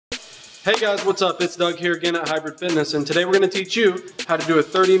Hey guys, what's up? It's Doug here again at Hybrid Fitness, and today we're going to teach you how to do a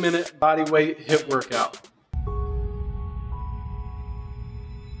 30-minute body weight HIIT workout.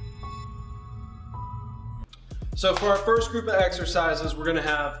 So for our first group of exercises, we're going to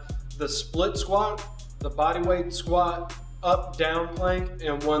have the split squat, the body weight squat, up down plank,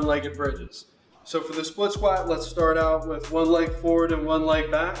 and one-legged bridges. So for the split squat, let's start out with one leg forward and one leg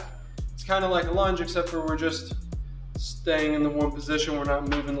back. It's kind of like a lunge, except for we're just staying in the one position. We're not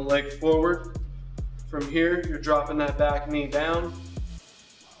moving the leg forward. From here, you're dropping that back knee down.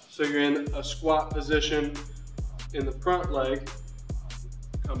 So you're in a squat position in the front leg.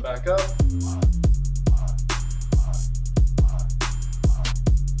 Come back up.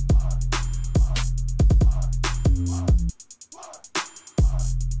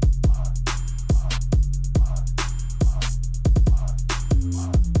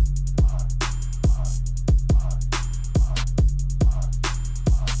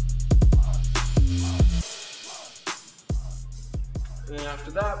 And then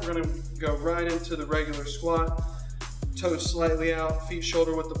after that, we're going to go right into the regular squat. Toes slightly out, feet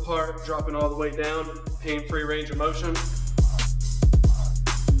shoulder width apart, dropping all the way down, pain-free range of motion.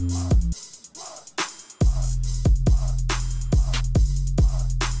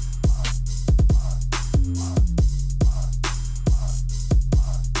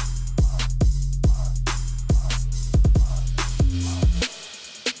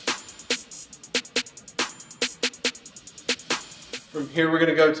 From here, we're going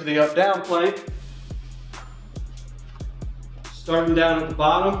to go to the up-down plank. Starting down at the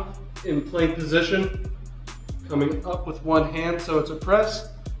bottom in plank position, coming up with one hand so it's a press,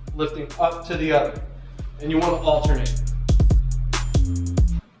 lifting up to the other. And you want to alternate.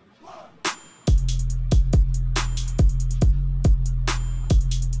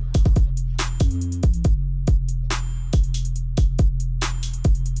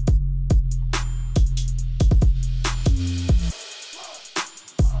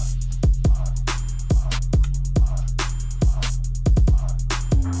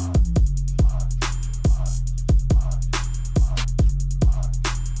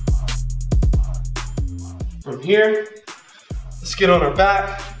 From here, let's get on our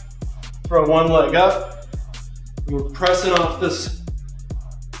back, throw one leg up, and we're pressing off this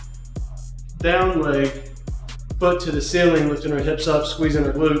down leg, foot to the ceiling, lifting our hips up, squeezing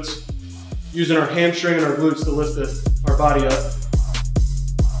our glutes, using our hamstring and our glutes to lift our body up.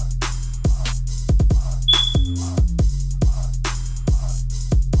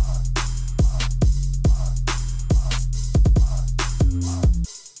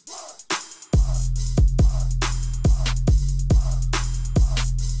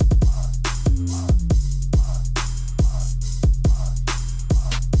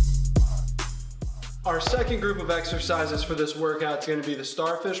 Our second group of exercises for this workout is going to be the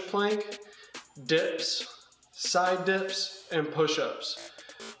Starfish Plank, dips, side dips, and push-ups.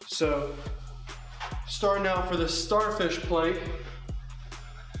 So starting out for the Starfish Plank,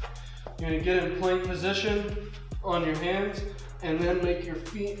 you're going to get in plank position on your hands and then make your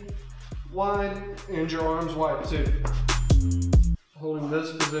feet wide and your arms wide too. Holding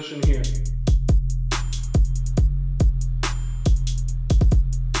this position here.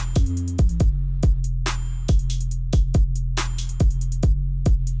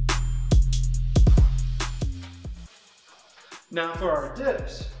 Now for our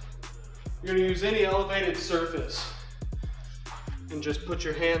dips, you're going to use any elevated surface and just put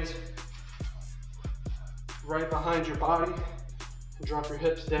your hands right behind your body and drop your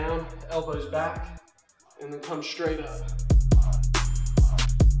hips down, elbows back, and then come straight up.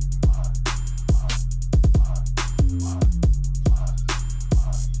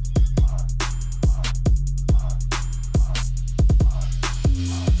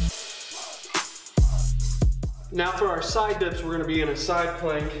 Now for our side dips, we're going to be in a side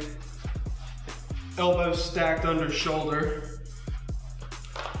plank, elbows stacked under shoulder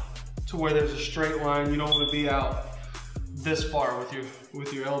to where there's a straight line. You don't want to be out this far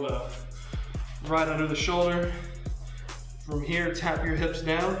with your elbow. Right under the shoulder. From here, tap your hips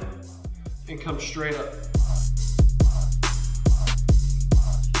down and come straight up.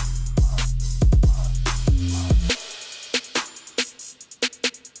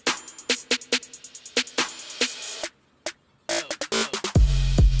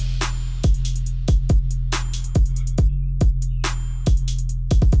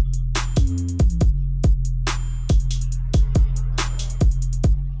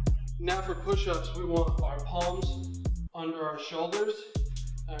 Now for push-ups, we want our palms under our shoulders,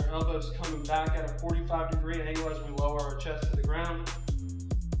 our elbows coming back at a 45-degree angle as we lower our chest to the ground,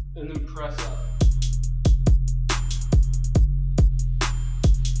 and then press up.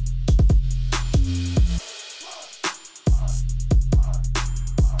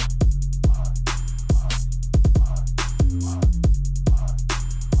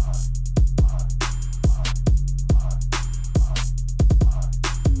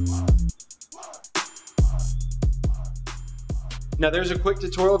 Now there's a quick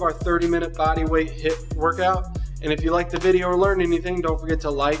tutorial of our 30-minute body weight HIIT workout. And if you like the video or learned anything, don't forget to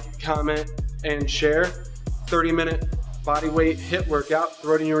like, comment, and share. 30-minute body weight HIIT workout.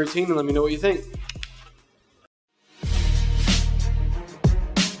 Throw it in your routine and let me know what you think.